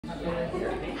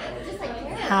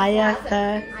Hi,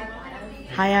 Elsa.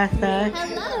 Hi, Elsa.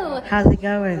 Hello. How's it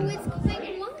going? Oh, it's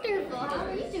quite wonderful. How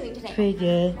are you doing today? Pretty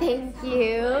good. Thank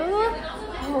you.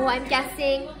 Oh, I'm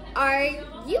guessing, are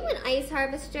you an ice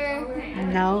harvester?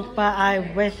 No, but I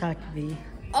wish I could be.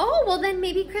 Oh, well then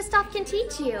maybe Christoph can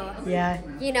teach you. Yeah.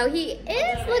 You know, he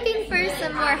is looking for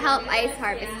some more help ice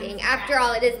harvesting. After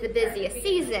all, it is the busiest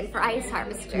season for ice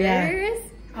harvesters. Yeah.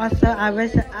 Also, I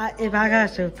wish if I got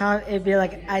a superpower, it'd be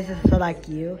like ice so like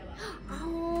you.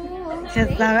 Oh,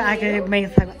 Because now I can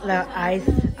make some little ice.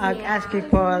 I'll ask you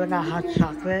for like a hot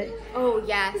chocolate. Oh,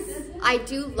 yes. I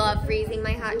do love freezing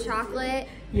my hot chocolate.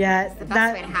 Yeah. It's the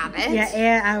best way to have it. Yeah,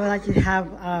 and I would like to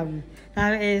have,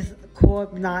 that is cool,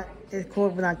 but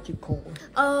not too cold.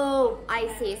 Oh, I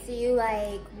see. So you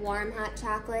like warm hot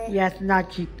chocolate? Yes,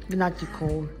 not too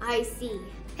cold. I see.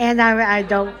 And I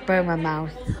don't burn my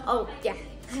mouth. Oh, yeah.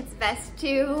 That's best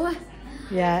too.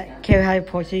 Yeah, can we have a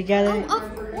portrait together? Oh,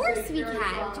 of course we can.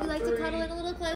 Would you like to cuddle in a little closer?